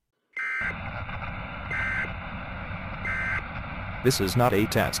This is not a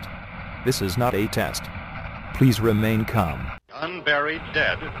test. This is not a test. Please remain calm. Unburied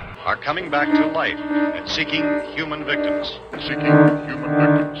dead are coming back to life and seeking human victims.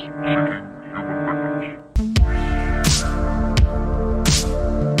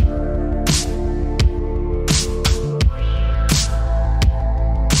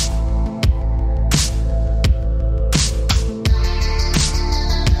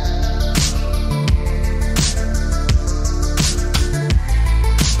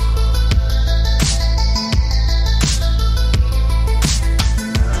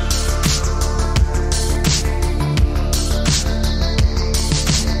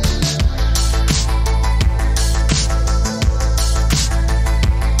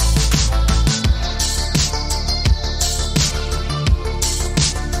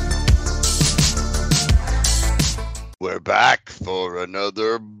 We're back for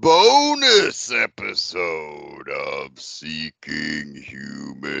another bonus episode of Seeking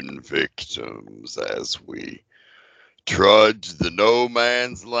Human Victims as we trudge the no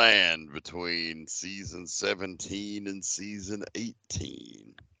man's land between season 17 and season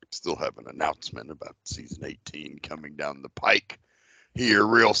 18. Still have an announcement about season 18 coming down the pike here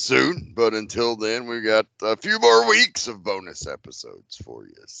real soon, but until then, we got a few more weeks of bonus episodes for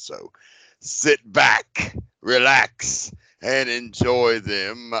you. So sit back, relax, and enjoy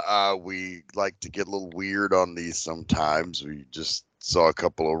them. We like to get a little weird on these sometimes. We just saw a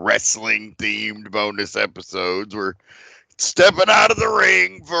couple of wrestling-themed bonus episodes. We're stepping out of the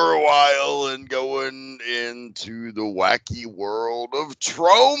ring for a while and going into the wacky world of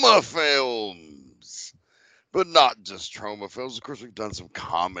trauma films. But not just trauma films. Of course, we've done some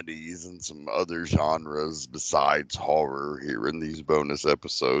comedies and some other genres besides horror here in these bonus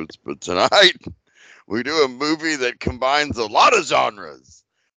episodes. But tonight, we do a movie that combines a lot of genres.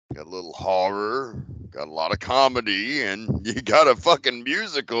 Got a little horror, got a lot of comedy, and you got a fucking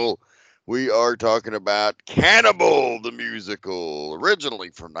musical. We are talking about Cannibal, the musical, originally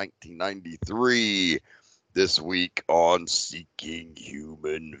from 1993. This week on Seeking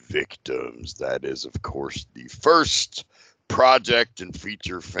Human Victims. That is, of course, the first project and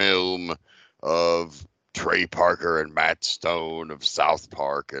feature film of Trey Parker and Matt Stone of South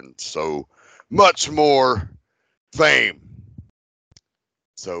Park and so much more fame.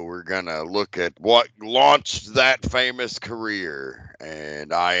 So we're going to look at what launched that famous career.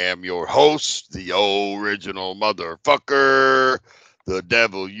 And I am your host, the original motherfucker, the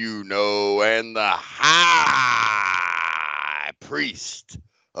devil you know, and the high priest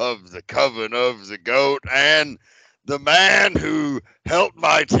of the coven of the goat, and the man who helped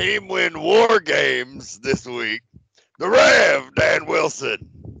my team win war games this week, the Rev Dan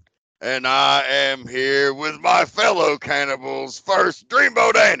Wilson. And I am here with my fellow cannibals. First,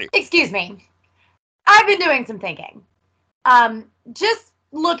 Dreamboat Annie. Excuse me. I've been doing some thinking. Just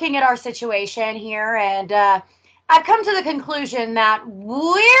looking at our situation here, and I've come to the conclusion that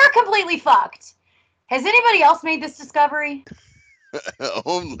we're completely fucked. Has anybody else made this discovery?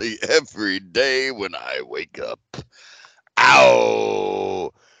 Only every day when I wake up.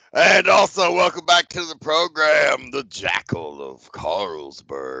 Ow! And also, welcome back to the program, the Jackal of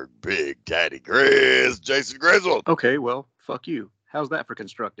Carlsberg, Big Daddy Grizz, Jason Griswold. Okay, well, fuck you. How's that for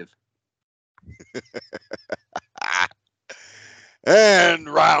constructive? And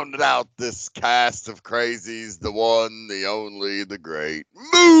rounded out this cast of crazies, the one, the only, the great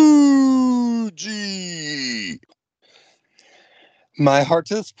Mooji. My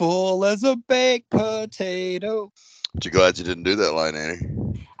heart is full as a baked potato. Aren't you glad you didn't do that line, Annie?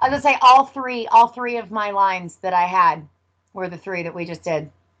 I was gonna say all three of my lines that I had were the three that we just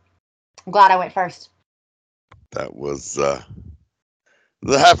did. I'm glad I went first. That was, that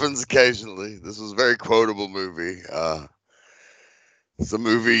happens occasionally. This was a very quotable movie. It's a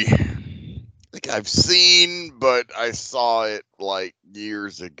movie I think I've seen, but I saw it like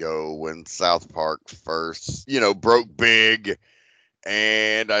years ago when South Park first, broke big.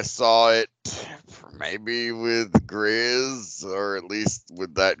 And I saw it maybe with Grizz, or at least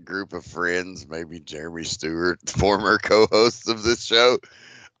with that group of friends, maybe Jeremy Stewart, former co-host of this show.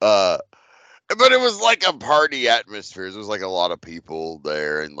 But it was like a party atmosphere. There was like a lot of people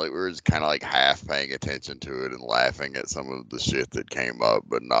there, and like we were just kind of like half paying attention to it and laughing at some of the shit that came up,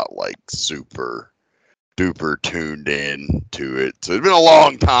 but not like super duper tuned in to it. So it's been a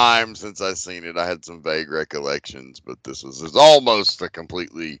long time since I've seen it. I had some vague recollections, but this was almost a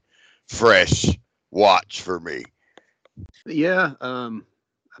completely fresh watch for me. Yeah, I'm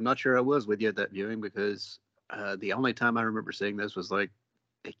not sure I was with you at that viewing because the only time I remember seeing this was like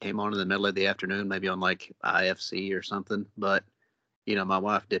it came on in the middle of the afternoon, maybe on like IFC or something. But my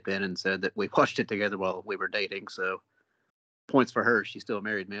wife dipped in and said that we watched it together while we were dating, so points for her. She still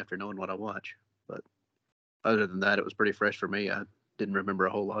married me after knowing what I watch. But other than that, it was pretty fresh for me. I didn't remember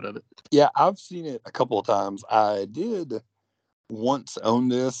a whole lot of it. Yeah, I've seen it a couple of times. I did once own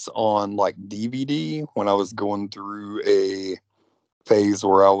this on like DVD when I was going through a phase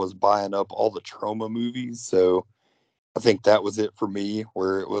where I was buying up all the Trauma movies. So I think that was it for me,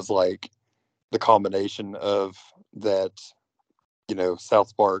 where it was like the combination of that,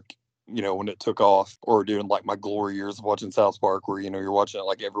 South Park, when it took off, or during like my glory years of watching South Park, where, you're watching it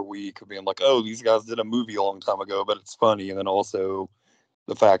like every week, being like, oh, these guys did a movie a long time ago, but it's funny. And then also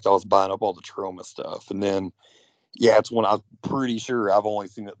the fact I was buying up all the Trauma stuff. And then, yeah, it's when I'm pretty sure I've only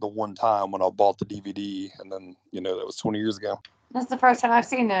seen it the one time when I bought the DVD. And then, that was 20 years ago. That's the first time I've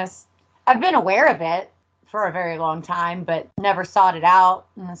seen this. I've been aware of it for a very long time, but never sought it out.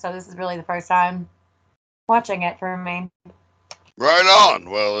 And so this is really the first time watching it for me. Right on.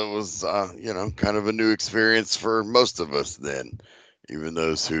 Well, it was, kind of a new experience for most of us then. Even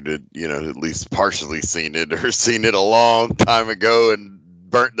those who did, at least partially seen it or seen it a long time ago and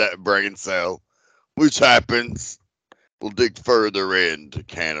burnt that brain cell, which happens. We'll dig further into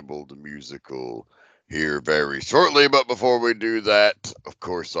Cannibal the musical here very shortly. But before we do that, of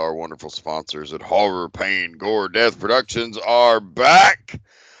course, our wonderful sponsors at Horror, Pain, Gore, Death Productions are back.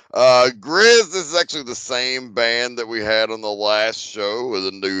 Grizz, this is actually the same band that we had on the last show with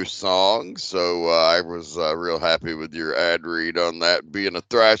a new song. So I was real happy with your ad read on that. Being a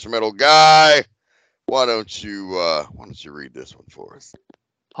thrash metal guy, why don't you read this one for us?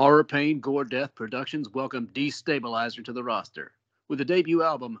 Horror, Pain, Gore, Death Productions welcome Destabilizer to the roster with the debut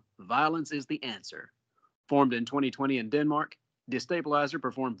album, Violence is the Answer. Formed in 2020 in Denmark, Destabilizer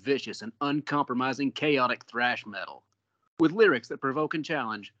performed vicious and uncompromising chaotic thrash metal. With lyrics that provoke and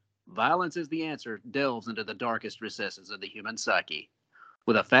challenge, Violence is the Answer delves into the darkest recesses of the human psyche.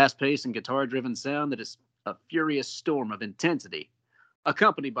 With a fast-paced and guitar-driven sound that is a furious storm of intensity,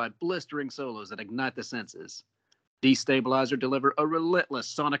 accompanied by blistering solos that ignite the senses, Destabilizer deliver a relentless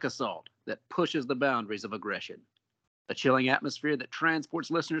sonic assault that pushes the boundaries of aggression. A chilling atmosphere that transports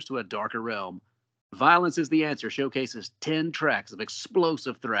listeners to a darker realm, Violence is the Answer showcases 10 tracks of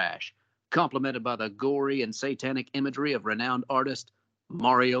explosive thrash, complemented by the gory and satanic imagery of renowned artist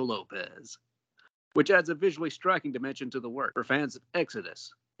Mario Lopez, which adds a visually striking dimension to the work for fans of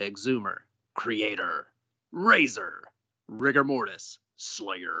Exodus, Exhumer, Creator, Razor, Rigor Mortis,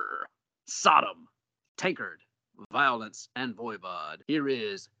 Slayer, Sodom, Tankard, Violence, and Voivod. Here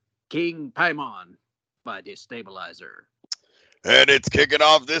is King Paimon by Destabilizer. And it's kicking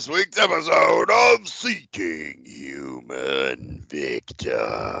off this week's episode of Seeking Human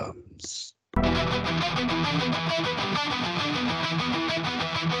Victims.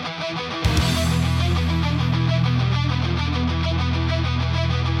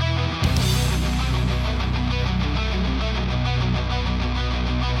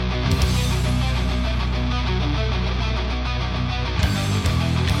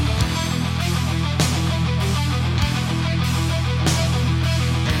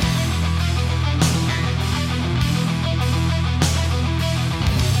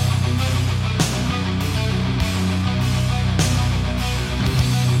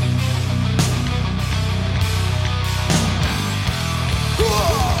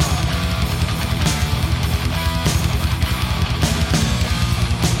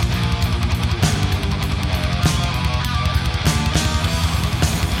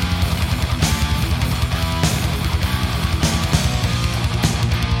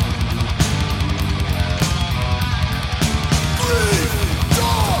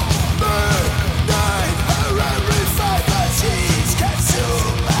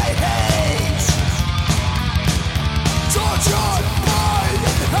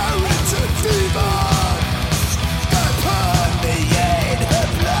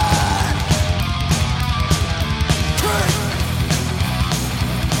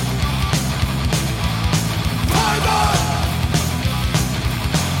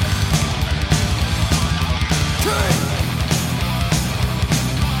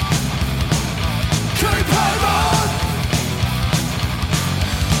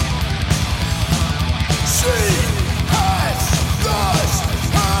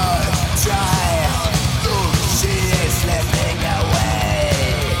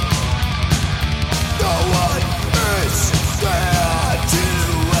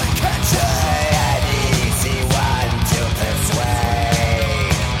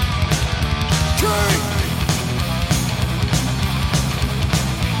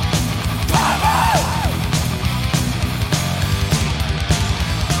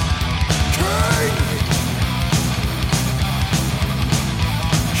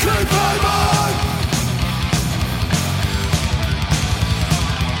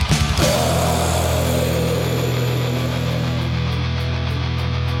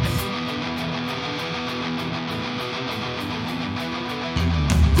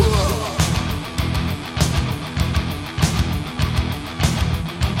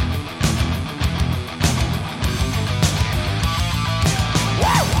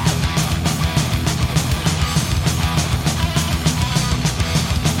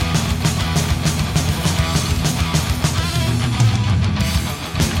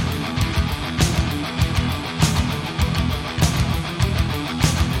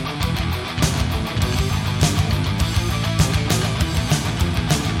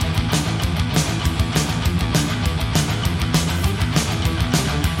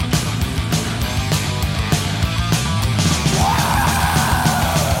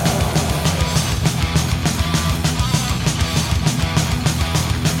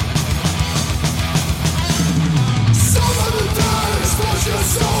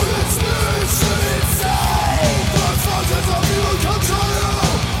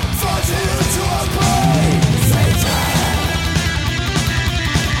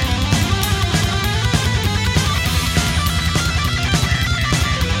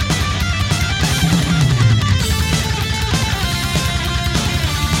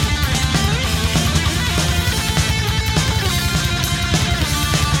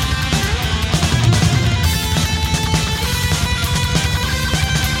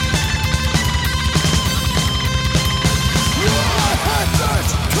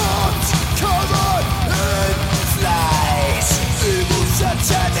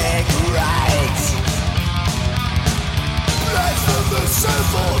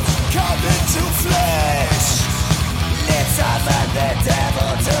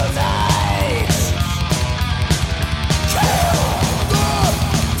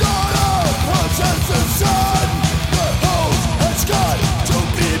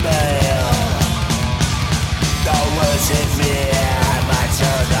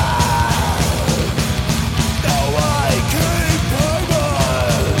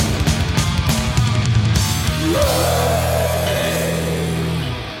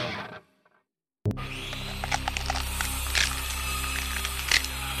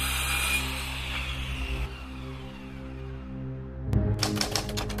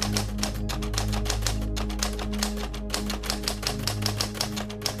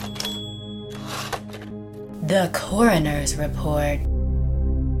 The Coroner's Report.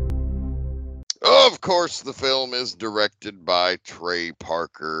 Of course, the film is directed by Trey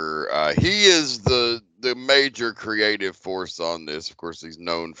Parker. He is the major creative force on this. Of course, he's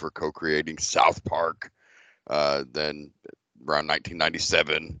known for co-creating South Park, then around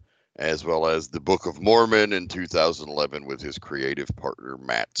 1997, as well as the Book of Mormon in 2011 with his creative partner,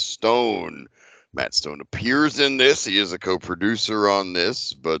 Matt Stone. Matt Stone appears in this. He is a co-producer on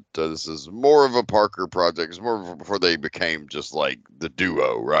this, but this is more of a Parker project. It's more before they became just like the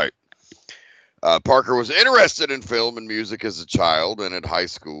duo, right? Parker was interested in film and music as a child and at high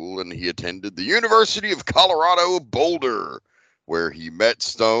school, and he attended the University of Colorado Boulder, where he met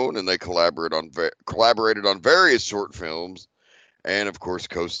Stone, and they collaborated on various short films, and of course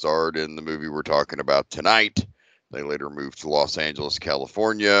co-starred in the movie we're talking about tonight. They later moved to Los Angeles,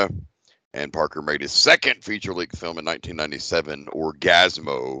 California, and Parker made his second feature-length film in 1997,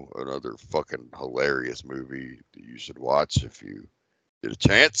 Orgasmo, another fucking hilarious movie that you should watch if you get a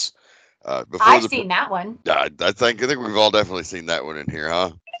chance. I've seen that one. I think we've all definitely seen that one in here,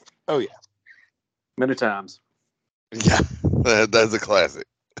 huh? Oh, yeah. Many times. Yeah, that's a classic.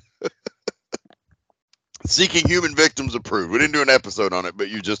 Seeking Human Victims approved. We didn't do an episode on it, but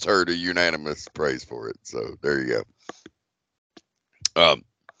you just heard a unanimous praise for it. So there you go.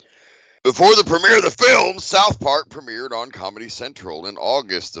 Before the premiere of the film, South Park premiered on Comedy Central in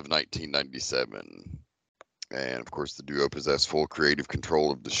August of 1997. And of course, the duo possessed full creative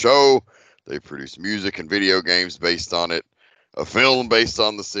control of the show. They produced music and video games based on it. A film based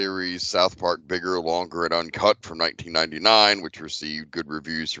on the series, South Park Bigger, Longer, and Uncut from 1999, which received good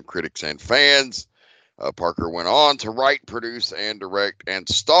reviews from critics and fans. Parker went on to write, produce, and direct and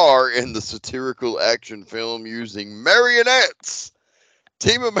star in the satirical action film using marionettes,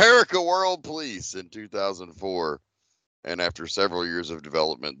 Team America World Police, in 2004. And after several years of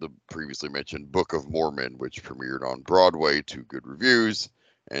development, the previously mentioned Book of Mormon, which premiered on Broadway to good reviews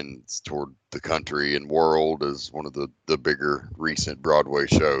and toured the country and world as one of the bigger recent Broadway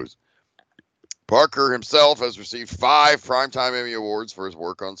shows. Parker himself has received 5 Primetime Emmy Awards for his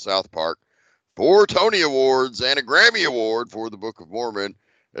work on South Park, 4 Tony Awards, and a Grammy Award for the Book of Mormon,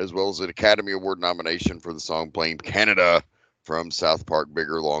 as well as an Academy Award nomination for the song Blame Canada from South Park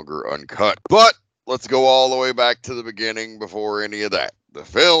Bigger, Longer, Uncut. But let's go all the way back to the beginning before any of that. The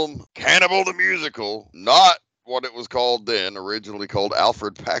film, Cannibal the Musical, not what it was called then, originally called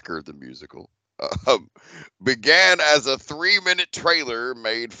Alfred Packer the Musical, began as a 3-minute trailer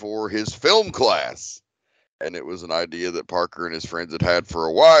made for his film class. And it was an idea that Parker and his friends had for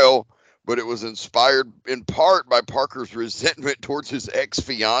a while, but it was inspired in part by Parker's resentment towards his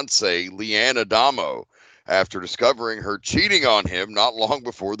ex-fiancée, Leanne Adamo, after discovering her cheating on him not long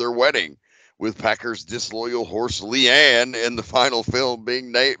before their wedding, with Packer's disloyal horse Leanne in the final film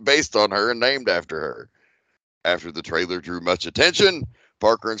being based on her and named after her. After the trailer drew much attention,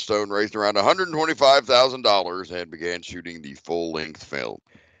 Parker and Stone raised around $125,000 and began shooting the full-length film.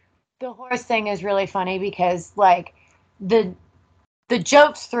 The horse thing is really funny because, like, the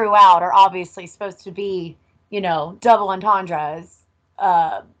jokes throughout are obviously supposed to be, double entendres.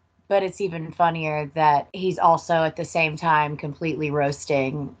 But it's even funnier that he's also at the same time completely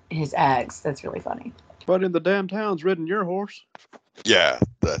roasting his ex. That's really funny. But in the damn town's ridden your horse. Yeah,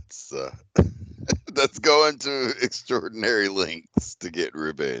 that's that's going to extraordinary lengths to get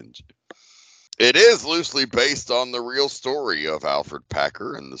revenge. It is loosely based on the real story of Alfred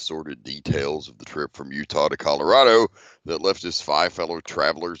Packer and the sordid details of the trip from Utah to Colorado that left his 5 fellow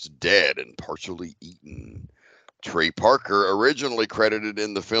travelers dead and partially eaten. Trey Parker, originally credited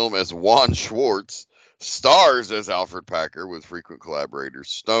in the film as Juan Schwartz, stars as Alfred Packer with frequent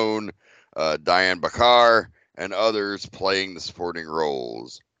collaborators Stone, Diane Bakar, and others playing the supporting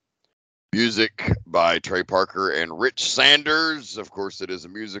roles. Music by Trey Parker and Rich Sanders. Of course, it is a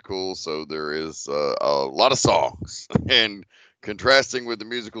musical, so there is a lot of songs. And contrasting with the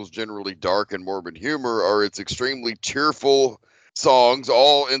musical's generally dark and morbid humor are its extremely cheerful songs,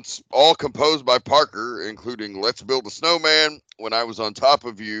 all composed by Parker, including "Let's Build a Snowman," "When I Was on Top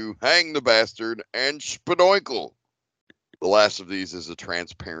of You," "Hang the Bastard," and "Spadoinkle." The last of these is a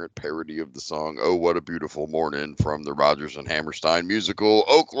transparent parody of the song "Oh What a Beautiful Morning" from the Rodgers and Hammerstein musical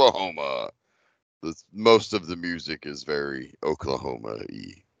Oklahoma. Most of the music is very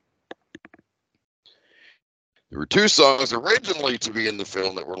Oklahoma-y. There were two songs originally to be in the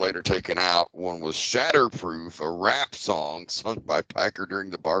film that were later taken out. One was Shatterproof, a rap song sung by Packer during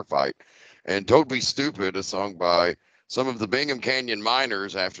the bar fight, and Don't Be Stupid, a song by some of the Bingham Canyon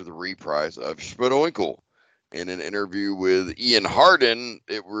miners after the reprise of Spadoinkle. In an interview with Ian Hardin,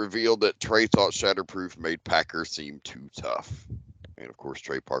 it revealed that Trey thought Shatterproof made Packer seem too tough. And of course,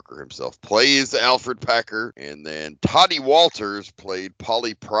 Trey Parker himself plays Alfred Packer. And then Toddy Walters played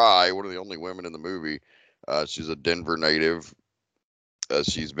Polly Pry, one of the only women in the movie. She's a Denver native.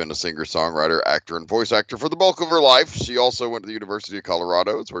 She's been a singer, songwriter, actor, and voice actor for the bulk of her life. She also went to the University of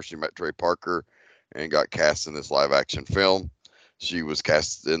Colorado. It's where she met Trey Parker and got cast in this live action film. She was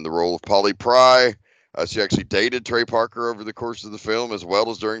cast in the role of Polly Pry. She actually dated Trey Parker over the course of the film, as well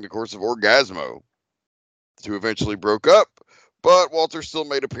as during the course of Orgasmo. The two eventually broke up, but Walter still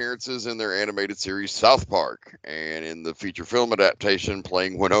made appearances in their animated series South Park and in the feature film adaptation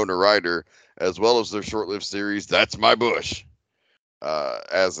playing Winona Ryder, as well as their short-lived series That's My Bush.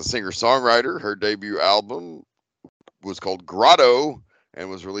 As a singer-songwriter, her debut album was called Grotto and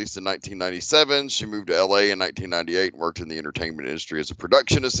was released in 1997. She moved to LA in 1998 and worked in the entertainment industry as a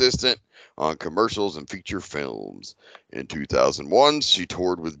production assistant on commercials and feature films. In 2001, she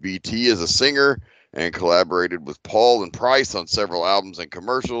toured with BT as a singer and collaborated with Paul and Price on several albums and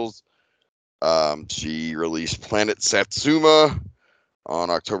commercials. She released Planet Satsuma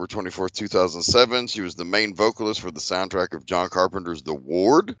on October 24th, 2007. She was the main vocalist for the soundtrack of John Carpenter's The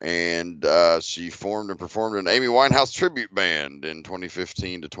Ward, and she formed and performed an Amy Winehouse tribute band in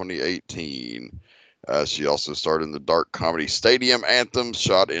 2015 to 2018. She also starred in the dark comedy Stadium Anthem,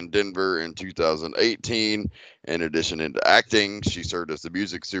 shot in Denver in 2018. In addition to acting, she served as the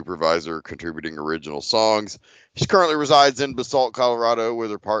music supervisor, contributing original songs. She currently resides in Basalt, Colorado with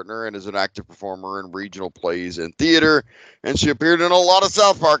her partner and is an active performer in regional plays and theater. And she appeared in a lot of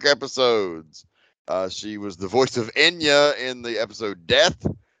South Park episodes. She was the voice of Enya in the episode Death.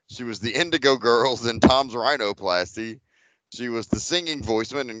 She was the Indigo Girls in Tom's Rhinoplasty. She was the singing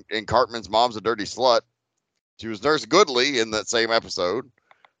voiceman in Cartman's Mom's a Dirty Slut. She was Nurse Goodley in that same episode.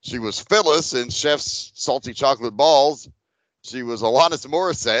 She was Phyllis in Chef's Salty Chocolate Balls. She was Alanis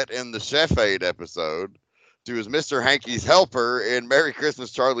Morissette in the Chef Aid episode. She was Mr. Hankey's helper in Merry Christmas,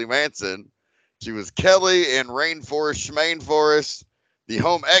 Charlie Manson. She was Kelly in Rainforest Schmainforest, the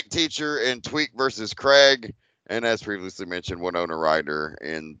home ec teacher in Tweak versus Craig, and as previously mentioned, Winona Ryder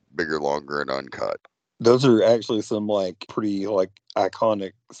in Bigger, Longer, and Uncut. Those are actually some pretty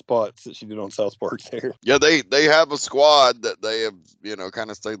iconic spots that she did on South Park there. Yeah, they have a squad that they have,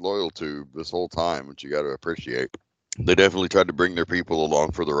 kind of stayed loyal to this whole time, which you got to appreciate. They definitely tried to bring their people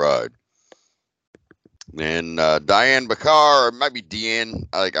along for the ride. And Diane Bakar, or it might be Deanne.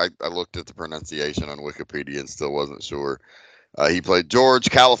 I looked at the pronunciation on Wikipedia and still wasn't sure. He played George,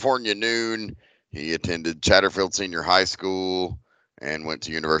 California Noon. He attended Chatterfield Senior High School and went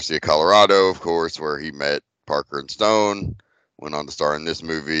to University of Colorado, of course, where he met Parker and Stone. Went on to star in this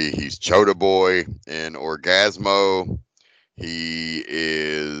movie. He's Chota Boy in Orgasmo. He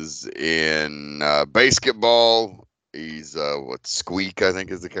is in Basketball. He's Squeak, I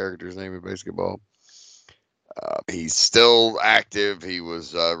think is the character's name in Basketball. He's still active. He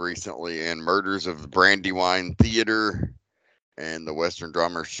was recently in Murders of the Brandywine Theater and the Western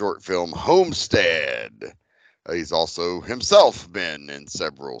drama short film Homestead. He's also himself been in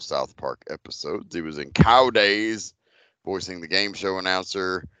several South Park episodes. He was in Cow Days, voicing the game show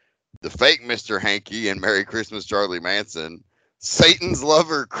announcer, the fake Mr. Hankey in Merry Christmas, Charlie Manson, Satan's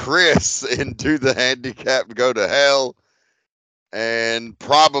lover Chris in Do the Handicapped Go to Hell, and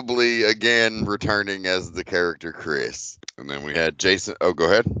probably again returning as the character Chris. And then we had Jason. Oh, go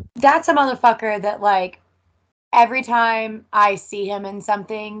ahead. That's a motherfucker that every time I see him in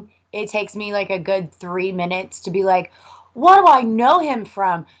something, it takes me a good 3 minutes to be like, what do I know him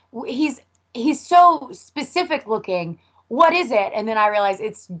from? He's so specific looking. What is it? And then I realize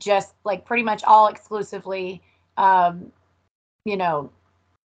it's just pretty much all exclusively,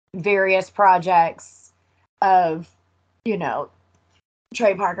 various projects of,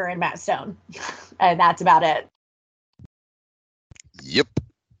 Trey Parker and Matt Stone. And that's about it. Yep.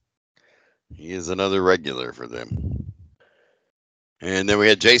 He is another regular for them. And then we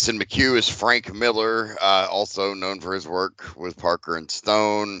had Jason McHugh as Frank Miller, also known for his work with Parker and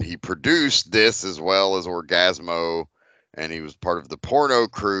Stone. He produced this as well as Orgasmo and he was part of the porno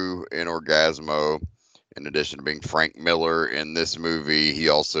crew in Orgasmo. In addition to being Frank Miller in this movie, he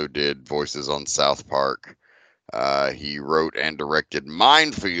also did voices on South Park. He wrote and directed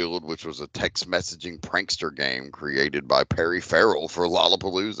Minefield, which was a text messaging prankster game created by Perry Farrell for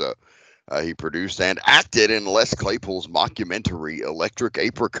Lollapalooza. He produced and acted in Les Claypool's mockumentary Electric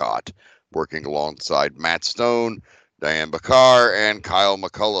Apricot, working alongside Matt Stone, Diane Bakar, and Kyle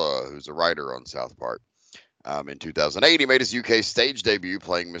McCullough, who's a writer on South Park. In 2008, he made his UK stage debut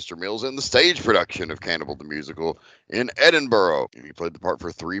playing Mr. Mills in the stage production of Cannibal the Musical in Edinburgh. He played the part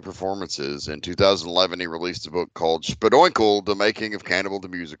for 3 performances. In 2011, he released a book called Spadoinkle, The Making of Cannibal the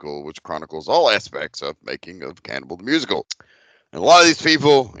Musical, which chronicles all aspects of making of Cannibal the Musical. And a lot of these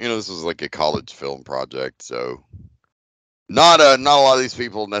people, this was like a college film project, so not a lot of these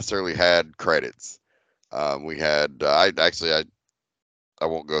people necessarily had credits. We had, I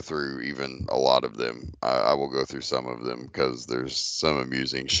won't go through even a lot of them. I will go through some of them because there's some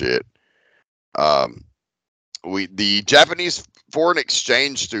amusing shit. The Japanese foreign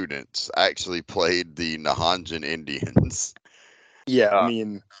exchange students actually played the Nihonjin Indians. Yeah, I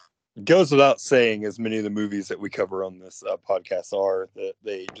mean, it goes without saying, as many of the movies that we cover on this podcast are, that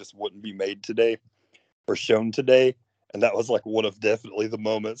they just wouldn't be made today or shown today. And that was like one of definitely the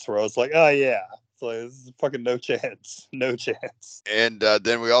moments where I was like, oh yeah. So there's fucking no chance. No chance. And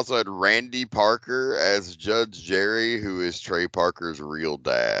then we also had Randy Parker as Judge Jerry, who is Trey Parker's real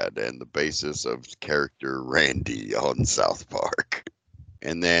dad and the basis of character Randy on South Park.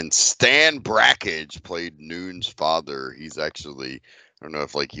 And then Stan Brakhage played Noon's father. He's actually, I don't know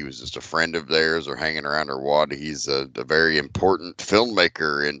if he was just a friend of theirs or hanging around or what. He's a very important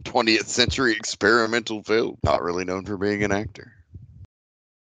filmmaker in 20th century experimental film. Not really known for being an actor.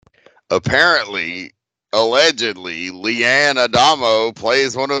 Apparently, allegedly, Leanne Adamo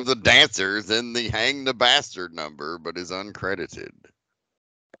plays one of the dancers in the Hang the Bastard number, but is uncredited.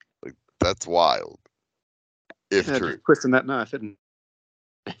 That's wild. If true. Just twisting that knife, isn't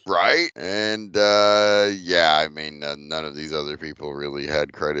it? Right? And, I mean, none of these other people really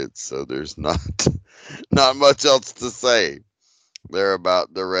had credits, so there's not much else to say there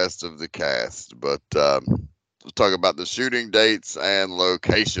about the rest of the cast. But, let's talk about the shooting dates and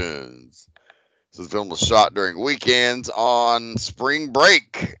locations. So the film was shot during weekends on spring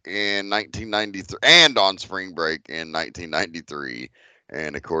break in 1993 and on spring break in 1993.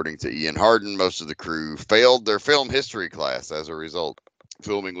 And according to Ian Harden, most of the crew failed their film history class as a result.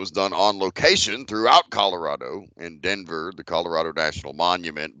 Filming was done on location throughout Colorado, in Denver, the Colorado National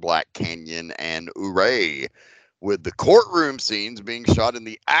Monument, Black Canyon, and Ouray, with the courtroom scenes being shot in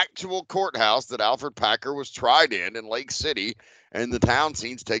the actual courthouse that Alfred Packer was tried in Lake City, and the town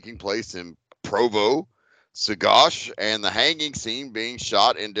scenes taking place in Provo, Sagosh, and the hanging scene being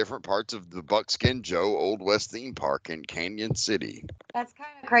shot in different parts of the Buckskin Joe Old West theme park in Canyon City. That's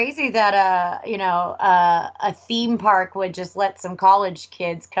kind of crazy that a theme park would just let some college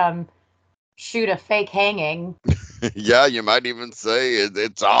kids come shoot a fake hanging. Yeah, you might even say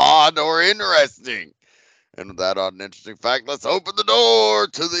it's odd or interesting. And with that odd and interesting fact, let's open the door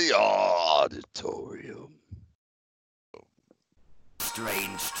to the auditorium.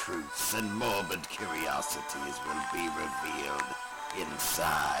 Strange truths and morbid curiosities will be revealed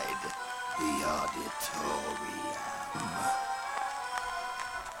inside the auditorium.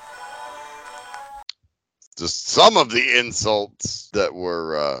 Just some of the insults that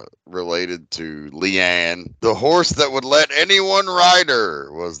were related to Leanne. The horse that would let anyone ride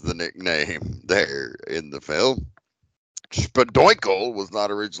her was the nickname there in the film. Spadoinkle was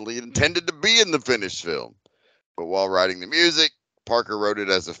not originally intended to be in the finished film, but while writing the music, Parker wrote it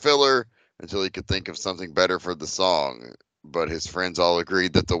as a filler until he could think of something better for the song, but his friends all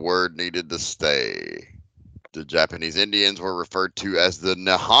agreed that the word needed to stay. The Japanese Indians were referred to as the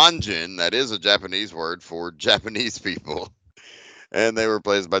Nihonjin, that is a Japanese word for Japanese people, and they were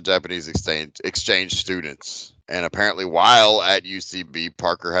placed by Japanese exchange students. And apparently while at UCB,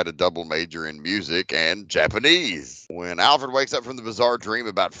 Parker had a double major in music and Japanese. When Alfred wakes up from the bizarre dream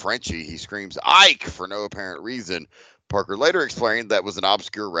about Frenchie, he screams "Ike" for no apparent reason. Parker later explained that was an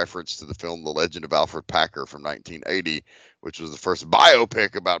obscure reference to the film The Legend of Alfred Packer from 1980, which was the first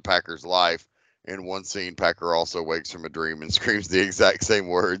biopic about Packer's life. In one scene, Packer also wakes from a dream and screams the exact same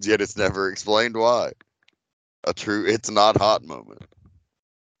words, yet it's never explained why. A true "it's not hot" moment.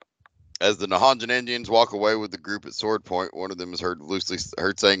 As the Nihonjin Indians walk away with the group at sword point, one of them is heard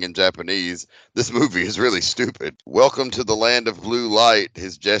saying in Japanese, "This movie is really stupid. Welcome to the land of blue light."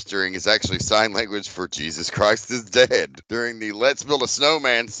 His gesturing is actually sign language for "Jesus Christ is dead." During the "Let's build a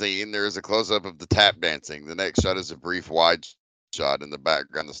snowman" scene, there is a close-up of the tap dancing. The next shot is a brief wide shot in the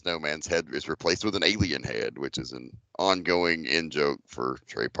background, the snowman's head is replaced with an alien head, which is an ongoing in-joke for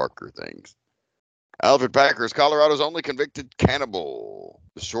Trey Parker things. Alfred Packer is Colorado's only convicted cannibal.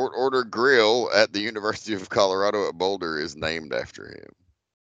 The Short Order Grill at the University of Colorado at Boulder is named after him.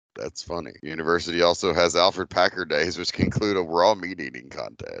 That's funny. The university also has Alfred Packer Days, which conclude a raw meat eating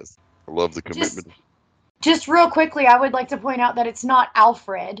contest. I love the commitment. Just real quickly, I would like to point out that it's not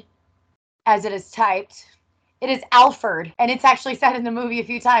Alfred, as it is typed. It is Alfred, and it's actually said in the movie a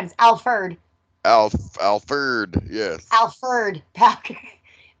few times. Alfred. Alfred, yes. Alfred Packer.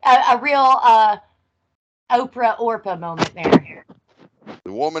 A real Oprah Orpa moment there.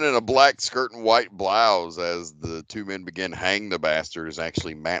 The woman in a black skirt and white blouse as the two men begin hang the bastard is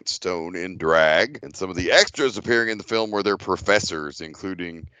actually Matt Stone in drag. And some of the extras appearing in the film were their professors,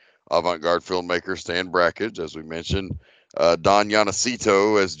 including avant-garde filmmaker Stan Brakhage, as we mentioned, Don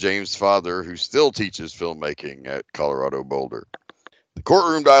Yanacito as James' father, who still teaches filmmaking at Colorado Boulder. The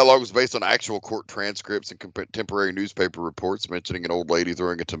courtroom dialogue was based on actual court transcripts and contemporary newspaper reports mentioning an old lady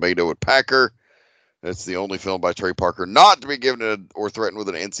throwing a tomato at Packer. It's the only film by Trey Parker not to be given or threatened with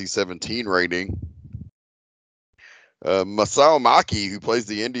an NC-17 rating. Masao Maki, who plays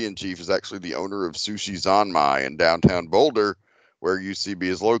the Indian chief, is actually the owner of Sushi Zanmai in downtown Boulder, where UCB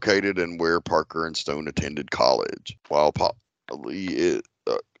is located and where Parker and Stone attended college. While Polly is...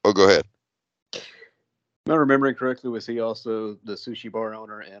 go ahead. Am I remembering correctly, was he also the sushi bar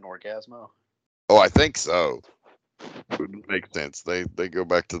owner in Orgasmo? Oh, I think so. Would make sense. They go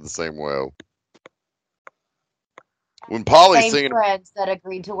back to the same well. When Polly's Same singing, friends that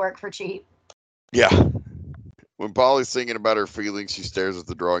agreed to work for cheap. yeah. When Polly's singing about her feelings, she stares at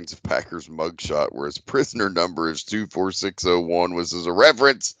the drawings of Packer's mugshot, where his prisoner number is 24601, which is a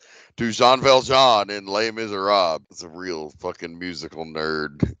reference to Jean Valjean in Les Miserables. It's a real fucking musical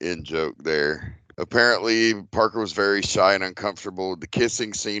nerd in joke there. Apparently, Parker was very shy and uncomfortable with the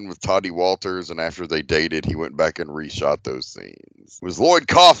kissing scene with Toddy Walters, and after they dated, he went back and reshot those scenes. It was Lloyd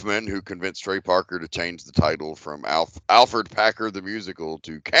Kaufman who convinced Trey Parker to change the title from Alfred Packer the Musical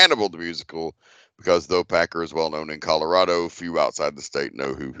to Cannibal the Musical, because though Packer is well known in Colorado, few outside the state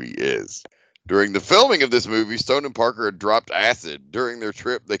know who he is. During the filming of this movie, Stone and Parker had dropped acid. During their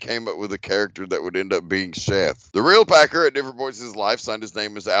trip, they came up with a character that would end up being Chef. The real Packer, at different points in his life, signed his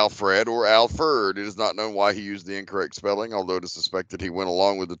name as Alfred or Alfred. It is not known why he used the incorrect spelling, although it is suspected he went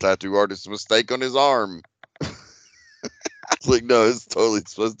along with the tattoo artist's mistake on his arm. It's like, no, it's totally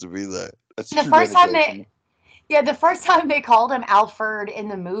supposed to be that. That's The true first time dedication. the first time they called him Alfred in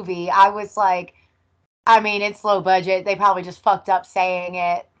the movie, I was like, I mean, it's low budget. They probably just fucked up saying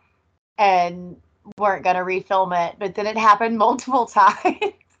it and weren't going to refilm it. But then it happened multiple times,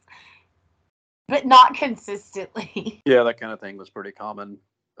 but not consistently. Yeah, that kind of thing was pretty common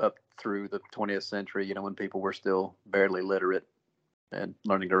up through the 20th century, you know, when people were still barely literate and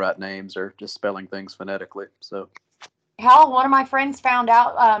learning to write names or just spelling things phonetically. So, Hell, one of my friends found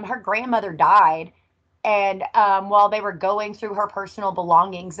out her grandmother died. And while they were going through her personal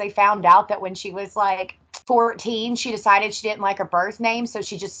belongings, they found out that when she was like 14, she decided she didn't like her birth name. So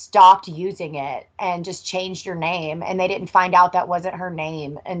she just stopped using it and just changed her name. And they didn't find out that wasn't her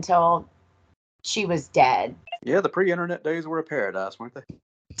name until she was dead. yeah, the pre-internet days were a paradise, weren't they?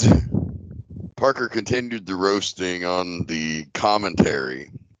 Parker continued the roasting on the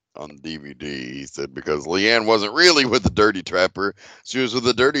commentary on DVD. He said, because Leanne wasn't really with the Dirty Trapper. She was with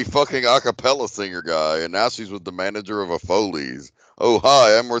the dirty fucking a cappella singer guy, and now she's with the manager of a Foley's. Oh,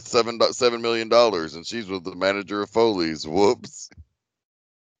 hi, I'm worth $7 million, and she's with the manager of Foley's. Whoops.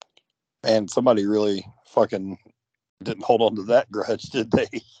 And somebody really fucking didn't hold on to that grudge, did they?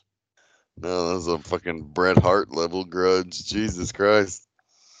 No, that was a fucking Bret Hart level grudge. Jesus Christ.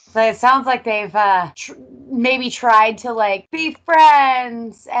 So it sounds like they've maybe tried to like be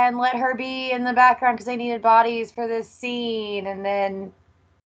friends and let her be in the background because they needed bodies for this scene, and then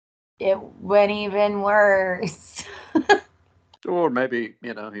it went even worse. Or maybe,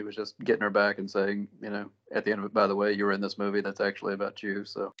 you know, he was just getting her back and saying, you know, at the end of it, by the way, you were in this movie that's actually about you.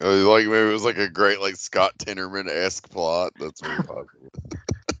 So, Like maybe it was like a great like Scott Tenorman-esque plot. That's very possible.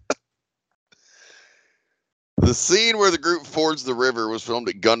 The scene where the group fords the river was filmed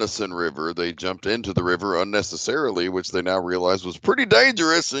at Gunnison River. They jumped into the river unnecessarily, which they now realize was pretty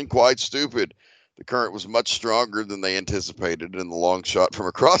dangerous and quite stupid. The current was much stronger than they anticipated. In the long shot from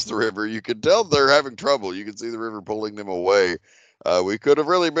across the river, you could tell they're having trouble. You could see the river pulling them away. We could have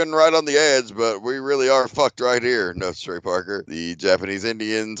really been right on the edge, but we really are fucked right here, notes Trey Parker. The Japanese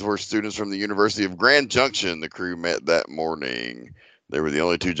Indians were students from the University of Grand Junction. The crew met that morning. They were the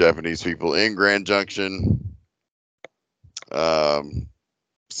only two Japanese people in Grand Junction.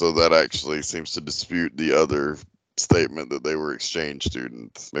 So that actually seems to dispute the other statement that they were exchange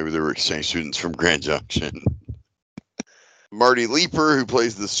students. Maybe they were exchange students from Grand Junction. Marty Leeper, who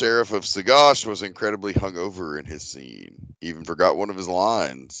plays the sheriff of Sagosh, was incredibly hungover in his scene. He even forgot one of his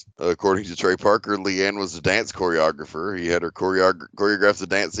lines. According to Trey Parker, Leanne was a dance choreographer. He had her choreograph the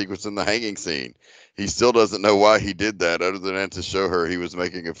dance sequence in the hanging scene. He still doesn't know why he did that, other than to show her he was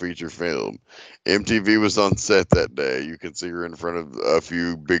making a feature film. MTV was on set that day. You can see her in front of a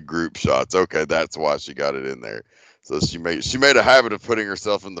few big group shots. Okay, that's why she got it in there. So she made a habit of putting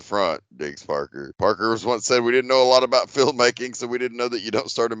herself in the front, digs Parker. Parker was once said, we didn't know a lot about filmmaking, so we didn't know that you don't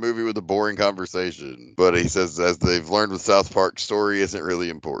start a movie with a boring conversation. But he says, as they've learned with South Park, story isn't really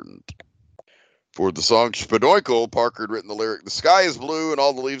important. For the song Spadoinkle, Parker had written the lyric, the sky is blue and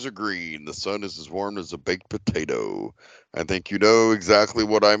all the leaves are green. The sun is as warm as a baked potato. I think you know exactly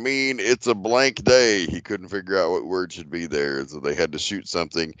what I mean. It's a blank day. He couldn't figure out what word should be there, so they had to shoot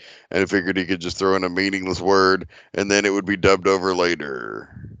something, and he figured he could just throw in a meaningless word, and then it would be dubbed over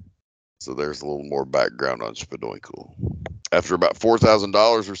later. So there's a little more background on Spadoinkle. After about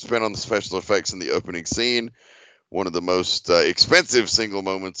 $4,000 were spent on the special effects in the opening scene, one of the most expensive single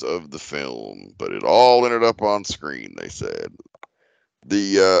moments of the film, but it all ended up on screen, they said.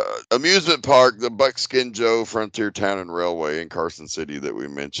 The amusement park, the Buckskin Joe Frontier Town and Railway in Carson City that we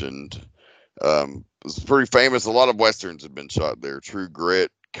mentioned, was pretty famous. A lot of westerns have been shot there. True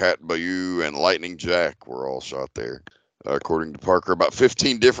Grit, Cat Bayou, and Lightning Jack were all shot there. According to Parker, about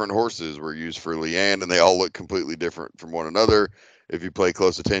 15 different horses were used for Leanne, and they all look completely different from one another. If you pay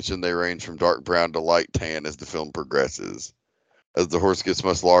close attention, they range from dark brown to light tan as the film progresses, as the horse gets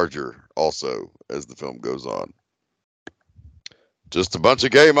much larger also as the film goes on. Just a bunch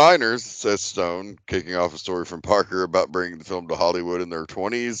of gay minors, says Stone, kicking off a story from Parker about bringing the film to Hollywood in their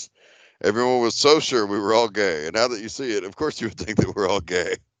 20s. Everyone was so sure we were all gay, and now that you see it, of course you would think that we're all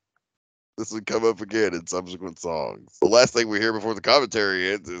gay. This would come up again in subsequent songs. The last thing we hear before the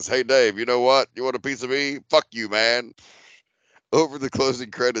commentary ends is, hey Dave, you know what? You want a piece of me? Fuck you, man. Over the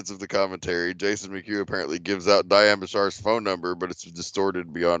closing credits of the commentary, Jason McHugh apparently gives out Diane Bashar's phone number, but it's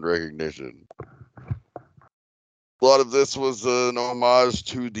distorted beyond recognition. A lot of this was an homage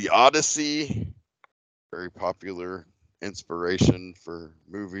to The Odyssey, very popular inspiration for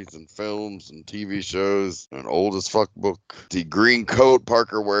movies and films and TV shows, an old as fuck book. The green coat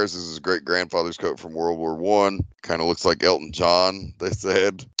Parker wears is his great-grandfather's coat from World War One. Kind of looks like Elton John, they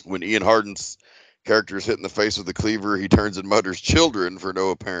said. When Ian Harden's character is hit in the face with a cleaver, he turns and mutters children for no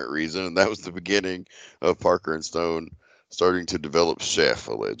apparent reason, and that was the beginning of Parker and Stone starting to develop Chef,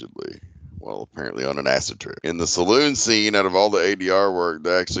 allegedly. Well, apparently on an acid trip. In the saloon scene, out of all the ADR work,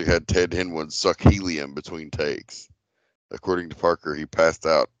 they actually had Ted Hinwood suck helium between takes. According to Parker, he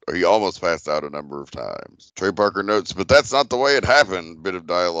almost passed out a number of times. Trey Parker notes, but that's not the way it happened. Bit of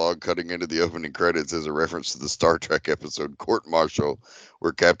dialogue cutting into the opening credits as a reference to the Star Trek episode Court Martial,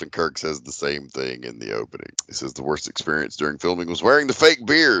 where Captain Kirk says the same thing in the opening. He says the worst experience during filming was wearing the fake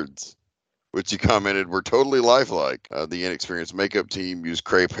beards, which he commented were totally lifelike. The inexperienced makeup team used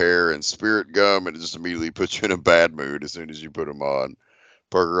crepe hair and spirit gum, and it just immediately puts you in a bad mood as soon as you put them on.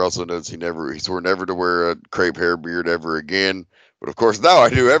 Parker also notes he swore never to wear a crepe hair beard ever again, but of course now I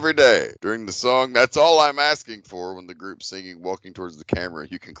do every day. During the song, That's All I'm Asking For, when the group's singing Walking Towards the Camera,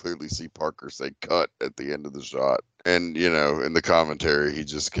 you can clearly see Parker say cut at the end of the shot. And, in the commentary, he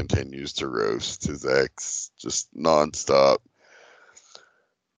just continues to roast his ex, just nonstop.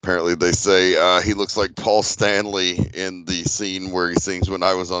 Apparently they say he looks like Paul Stanley in the scene where he sings When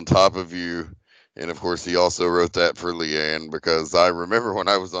I Was on Top of You. And of course, he also wrote that for Leanne, because I remember when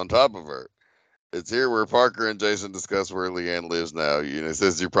I was on top of her. It's here where Parker and Jason discuss where Leanne lives now. It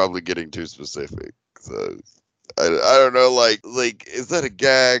says you're probably getting too specific. So I don't know, like, is that a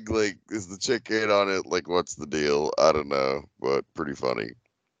gag? Like, is the chick in on it? Like, what's the deal? I don't know, but pretty funny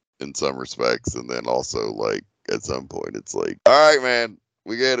in some respects. And then also, like, at some point, it's like, all right, man,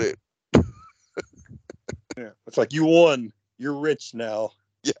 we get it. Yeah, it's like, you won. You're rich now.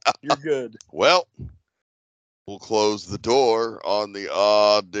 Yeah. You're good. Well, we'll close the door on the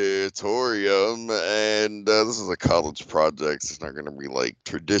auditorium, and this is a college project, so it's not going to be like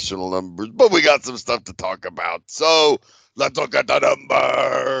traditional numbers, but we got some stuff to talk about, so let's look at the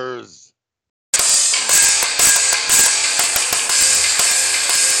numbers.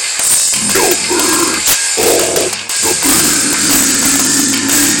 Numbers of the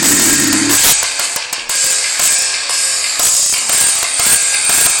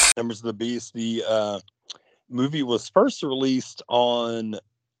beast. Numbers of the Beast. The movie was first released on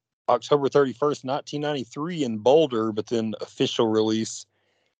October 31st, 1993 in Boulder, but then official release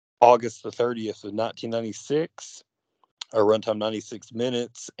August the 30th of 1996. A runtime 96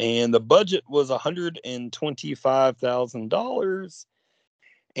 minutes, and the budget was $125,000.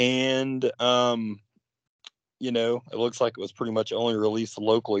 And it looks like it was pretty much only released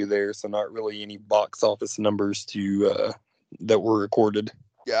locally there, so not really any box office numbers to that were recorded.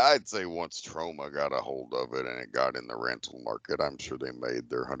 Yeah, I'd say once Troma got a hold of it and it got in the rental market, I'm sure they made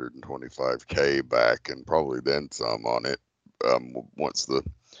their $125K back and probably then some on it once the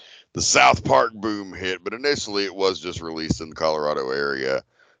South Park boom hit. But initially it was just released in the Colorado area.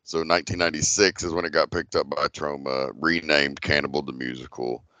 So 1996 is when it got picked up by Troma, renamed Cannibal the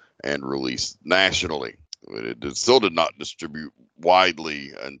Musical, and released nationally. It still did not distribute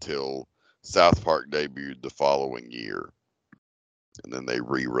widely until South Park debuted the following year. And then they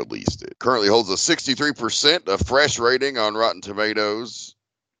re-released it. Currently holds a 63% of fresh rating on Rotten Tomatoes.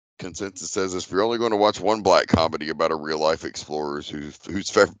 Consensus says if you're only going to watch one black comedy about a real-life explorers whose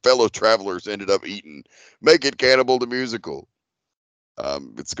fellow travelers ended up eaten, make it Cannibal the Musical.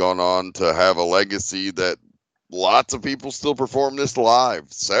 It's gone on to have a legacy that lots of people still perform this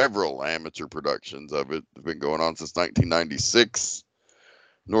live. Several amateur productions of it have been going on since 1996.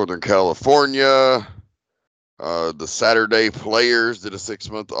 Northern California. The Saturday Players did a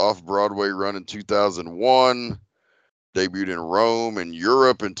 6-month off-Broadway run in 2001. Debuted in Rome and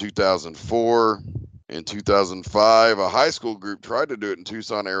Europe in 2004. In 2005, a high school group tried to do it in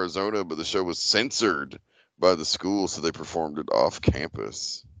Tucson, Arizona, but the show was censored by the school, so they performed it off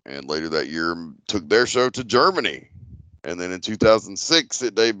campus. And later that year, took their show to Germany. And then in 2006,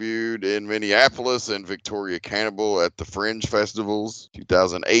 it debuted in Minneapolis and Victoria Cannibal at the Fringe Festivals.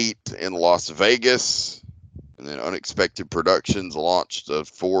 2008 in Las Vegas. And then Unexpected Productions launched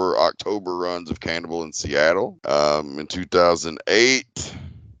 4 October runs of Cannibal in Seattle. In 2008,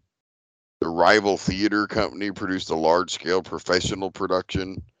 the Rival Theater Company produced a large-scale professional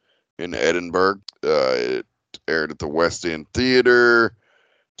production in Edinburgh. It aired at the West End Theater.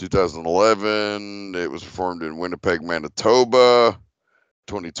 2011, it was performed in Winnipeg, Manitoba.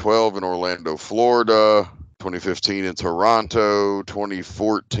 2012 in Orlando, Florida. 2015 in Toronto.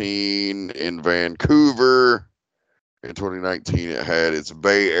 2014 in Vancouver. In 2019, it had its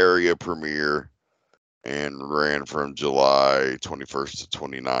Bay Area premiere and ran from July 21st to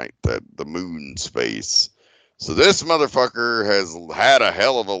 29th at the Moon Space. So this motherfucker has had a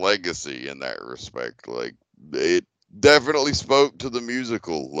hell of a legacy in that respect. Like, it definitely spoke to the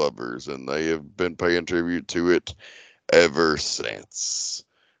musical lovers, and they have been paying tribute to it ever since.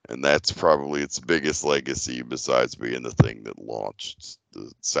 And that's probably its biggest legacy besides being the thing that launched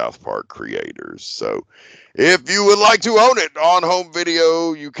the South Park creators. So if you would like to own it on home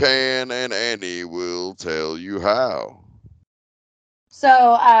video, you can, and Annie will tell you how.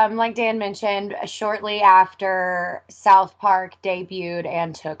 So, like Dan mentioned, shortly after South Park debuted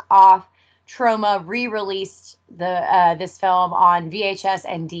and took off, Troma re-released this film on VHS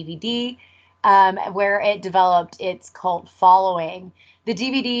and DVD, where it developed its cult following. The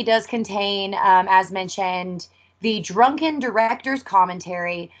DVD does contain, as mentioned, the drunken director's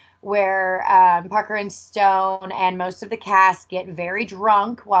commentary, where Parker and Stone and most of the cast get very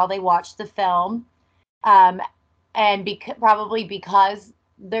drunk while they watch the film. And probably because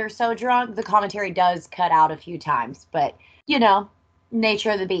they're so drunk, the commentary does cut out a few times. But,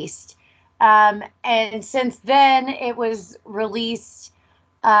 nature of the beast. And since then, it was released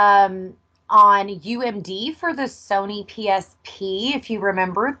on UMD for the Sony PSP, if you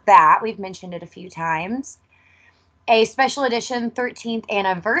remember that. We've mentioned it a few times. A special edition 13th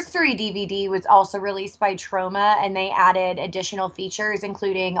anniversary DVD was also released by Troma, and they added additional features,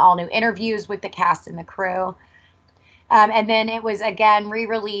 including all new interviews with the cast and the crew. And then it was again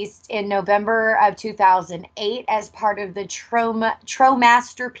re-released in November of 2008 as part of the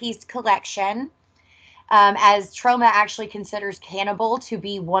Tromasterpiece collection, as Troma actually considers Cannibal to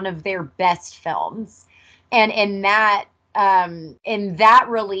be one of their best films. And in that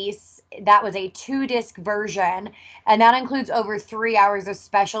release, that was a 2-disc version, and that includes over 3 hours of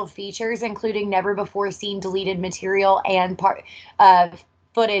special features, including never-before-seen deleted material and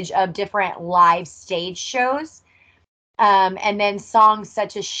footage of different live stage shows. And then songs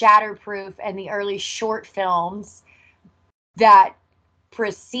such as Shatterproof and the early short films that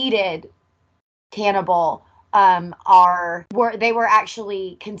preceded Cannibal they were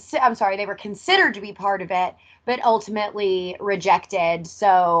considered to be part of it, but ultimately rejected.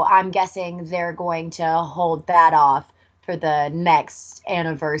 So I'm guessing they're going to hold that off for the next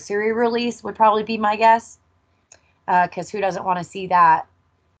anniversary release, would probably be my guess, because who doesn't want to see that?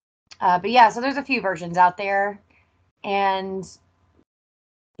 But yeah, so there's a few versions out there, and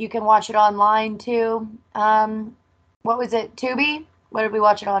you can watch it online too. What was it, Tubi? What did we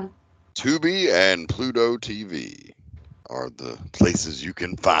watch it on? Tubi and Pluto TV. are the places you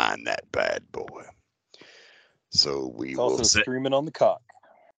can find that bad boy. So we It's will also sit. streaming on the cock.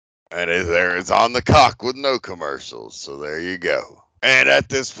 And it's on the cock with no commercials. So there you go. And at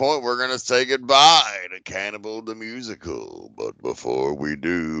this point, we're going to say goodbye to Cannibal the Musical. But before we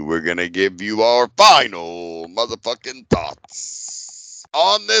do, we're going to give you our final motherfucking thoughts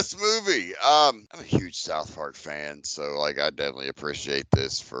on this movie. I'm a huge South Park fan, so like I definitely appreciate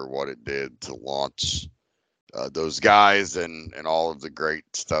this for what it did to launch those guys and all of the great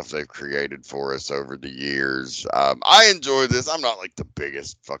stuff they've created for us over the years. I enjoy this. I'm not like the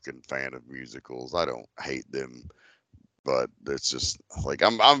biggest fucking fan of musicals. I don't hate them, but it's just like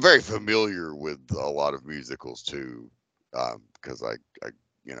I'm very familiar with a lot of musicals too, because I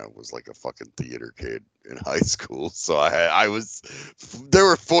was like a fucking theater kid in high school, so they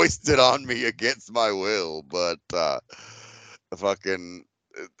were foisted on me against my will, but fucking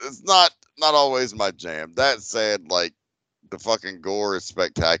it's not always my jam. That said, like the fucking gore is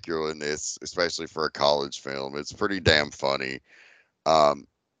spectacular in this, especially for a college film. It's pretty damn funny. The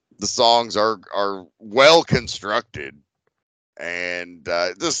songs are well constructed, and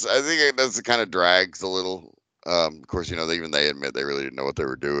this I think it does kind of drags a little. Of course, they admit they really didn't know what they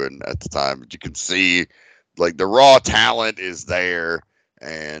were doing at the time, but you can see like the raw talent is there,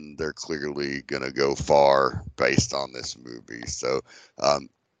 and they're clearly gonna go far based on this movie. So,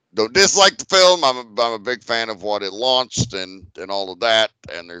 don't dislike the film. I'm a big fan of what it launched and all of that,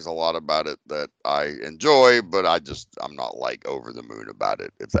 and there's a lot about it that I enjoy, but I'm not like over the moon about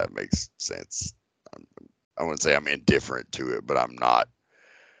it, if that makes sense. I wouldn't say I'm indifferent to it, but I'm not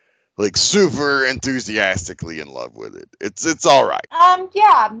like super enthusiastically in love with it. It's all right.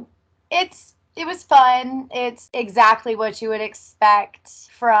 Yeah, it was fun. It's exactly what you would expect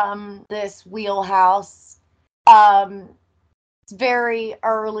from this wheelhouse. It's very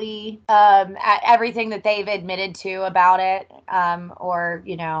early at everything that they've admitted to about it, or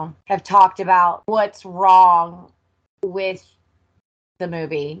have talked about what's wrong with the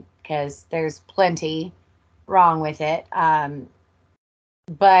movie, because there's plenty wrong with it.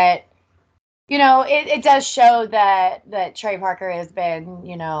 But it does show that Trey Parker has been,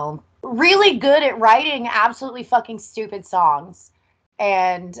 really good at writing absolutely fucking stupid songs,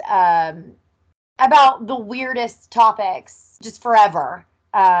 and about the weirdest topics just forever.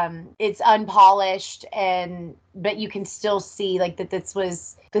 It's unpolished, but you can still see like that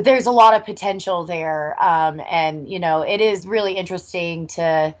there's a lot of potential there. And it is really interesting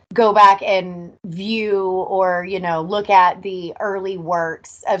to go back and view or look at the early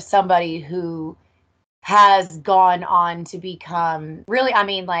works of somebody who has gone on to become really,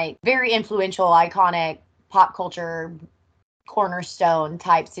 like very influential, iconic pop culture cornerstone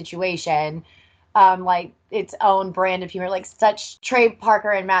type situation. Like its own brand of humor, like such Trey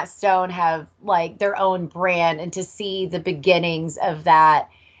Parker and Matt Stone have like their own brand, and to see the beginnings of that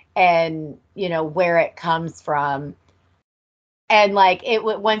and where it comes from. And like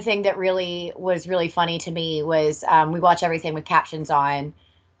one thing that really was really funny to me was we watch everything with captions on,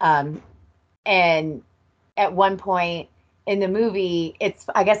 and at one point in the movie,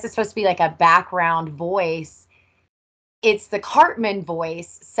 I guess it's supposed to be like a background voice. It's the Cartman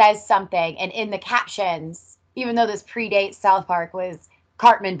voice says something, and in the captions, even though this predates South Park, was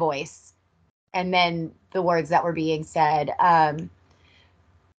Cartman voice, and then the words that were being said.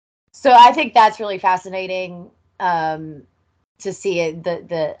 So I think that's really fascinating to see it,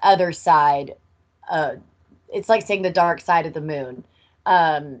 the other side. It's like seeing the dark side of the moon.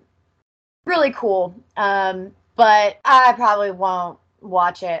 Really cool. But I probably won't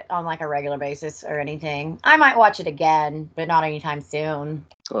watch it on like a regular basis or anything. I might watch it again, but not anytime soon.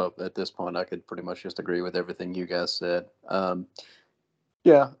 Well, at this point, I could pretty much just agree with everything you guys said. I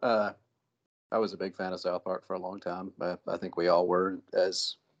was a big fan of South Park for a long time. I think we all were,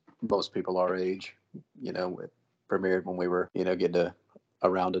 as most people our age. It premiered when we were, getting to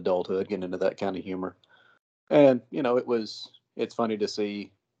around adulthood, getting into that kind of humor. And, it's funny to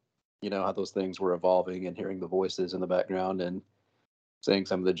see, how those things were evolving and hearing the voices in the background and seeing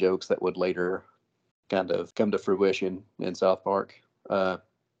some of the jokes that would later kind of come to fruition in South Park.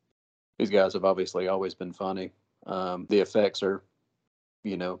 These guys have obviously always been funny. The effects are,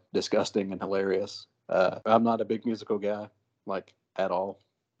 disgusting and hilarious. I'm not a big musical guy, like at all.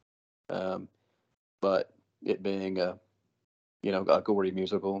 But it being a gory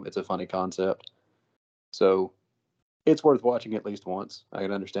musical, it's a funny concept. So it's worth watching at least once. I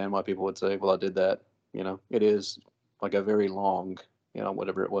can understand why people would say, well, I did that. It is like a very long,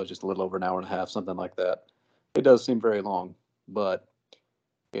 whatever it was, just a little over an hour and a half, something like that. It does seem very long, but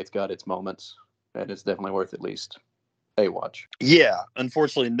it's got its moments, and it's definitely worth at least Baywatch. Yeah,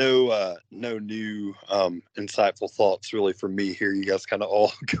 unfortunately, no new insightful thoughts really from me here. You guys kind of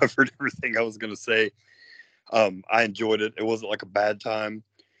all covered everything I was going to say. I enjoyed it. It wasn't like a bad time.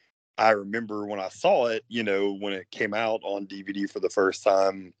 I remember when I saw it, when it came out on DVD for the first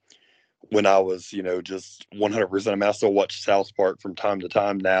time, when I was, just 100%. I mean, I still watch South Park from time to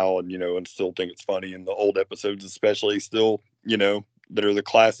time now, and still think it's funny. And the old episodes, especially, still, that are the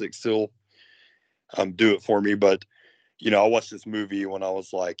classics, still do it for me. But, I watched this movie when I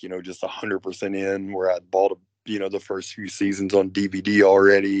was like, just 100% in, where I'd bought, the first few seasons on DVD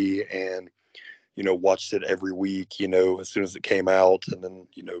already, and watched it every week, as soon as it came out, and then,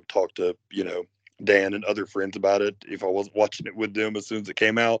 talked to, Dan and other friends about it if I wasn't watching it with them as soon as it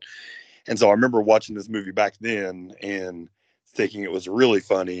came out. And so I remember watching this movie back then and thinking it was really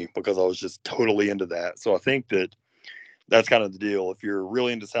funny because I was just totally into that. So I think that's kind of the deal. If you're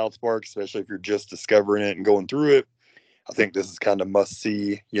really into South Park, especially if you're just discovering it and going through it, I think this is kind of must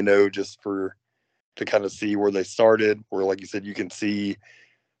see, just to kind of see where they started, where, like you said, you can see,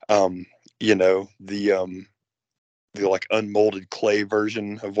 the like unmolded clay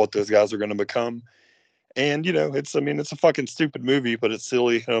version of what those guys are going to become. And, it's a fucking stupid movie, but it's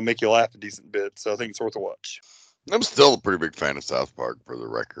silly. It'll make you laugh a decent bit. So I think it's worth a watch. I'm still a pretty big fan of South Park, for the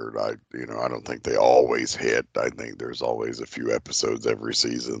record. I don't think they always hit. I think there's always a few episodes every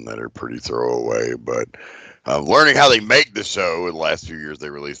season that are pretty throwaway. But learning how they make the show in the last few years, they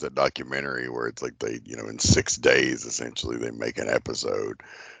released that documentary where it's like they, in 6 days, essentially, they make an episode.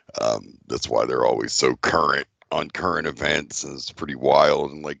 That's why they're always so current on current events, and it's pretty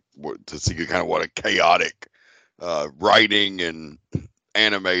wild, and like to see kind of what a chaotic writing and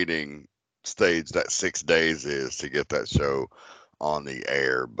animating stage that 6 days is to get that show on the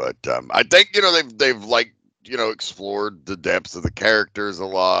air. But I think they've like explored the depths of the characters a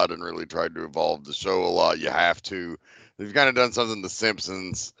lot and really tried to evolve the show a lot. You have to. They've kind of done something The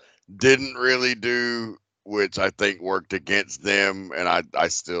Simpsons didn't really do, which I think worked against them, and I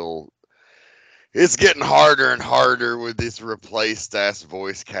still. It's getting harder and harder with this replaced ass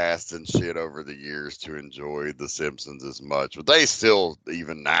voice cast and shit over the years to enjoy The Simpsons as much. But they still,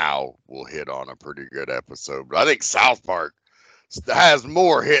 even now, will hit on a pretty good episode. But I think South Park has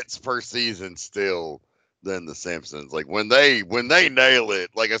more hits per season still than The Simpsons. Like when they nail it,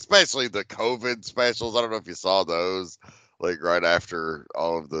 like especially the COVID specials. I don't know if you saw those. Like right after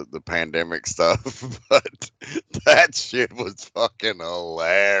all of the pandemic stuff, but that shit was fucking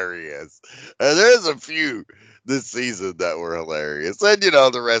hilarious. And there's a few this season that were hilarious. And,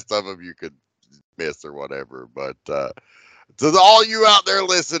 the rest of them you could miss or whatever. But to all you out there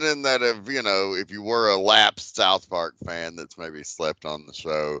listening that have, if you were a lapsed South Park fan that's maybe slept on the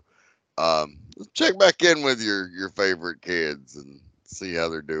show, check back in with your favorite kids and see how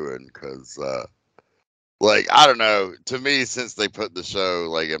they're doing. Because, like, I don't know. To me, since they put the show,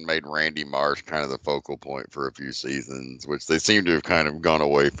 like, and made Randy Marsh kind of the focal point for a few seasons, which they seem to have kind of gone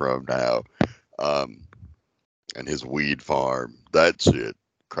away from now, and his weed farm, that shit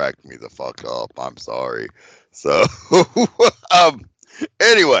cracked me the fuck up. I'm sorry. So,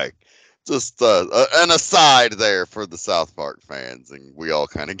 anyway, just an aside there for the South Park fans, and we all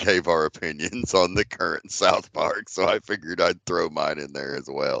kind of gave our opinions on the current South Park, so I figured I'd throw mine in there as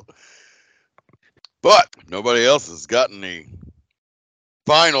well. But if nobody else has got any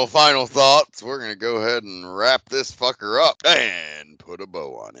final thoughts, we're going to go ahead and wrap this fucker up and put a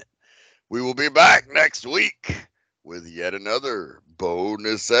bow on it. We will be back next week with yet another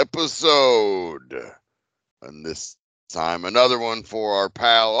bonus episode. And this time, another one for our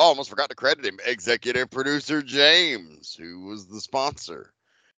pal, almost forgot to credit him, executive producer James, who was the sponsor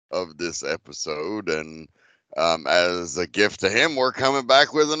of this episode. And as a gift to him, we're coming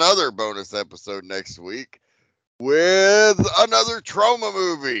back with another bonus episode next week with another Troma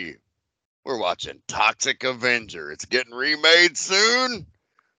movie. We're watching Toxic Avenger. It's getting remade soon,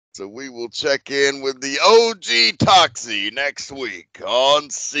 so we will check in with the OG Toxie next week on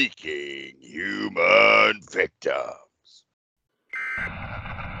Seeking Human Victims.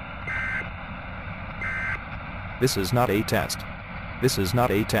 This is not a test. This is not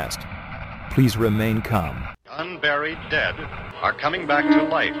a test. Please remain calm. Unburied dead are coming back to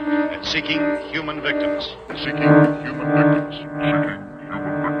life and seeking human victims. Seeking human victims.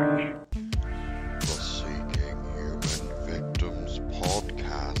 The Seeking Human Victims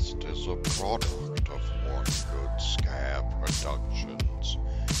podcast is a product of One Good Scab Productions.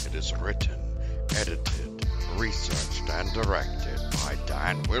 It is written, edited, researched, and directed by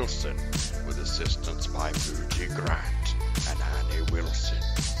Dan Wilson, with assistance by Fuji Grant and Annie Wilson.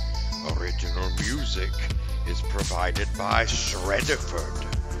 Original music is provided by Shredderford,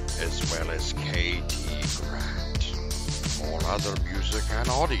 as well as K.T. Grant. All other music and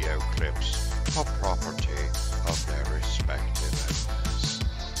audio clips are property of their respective owners.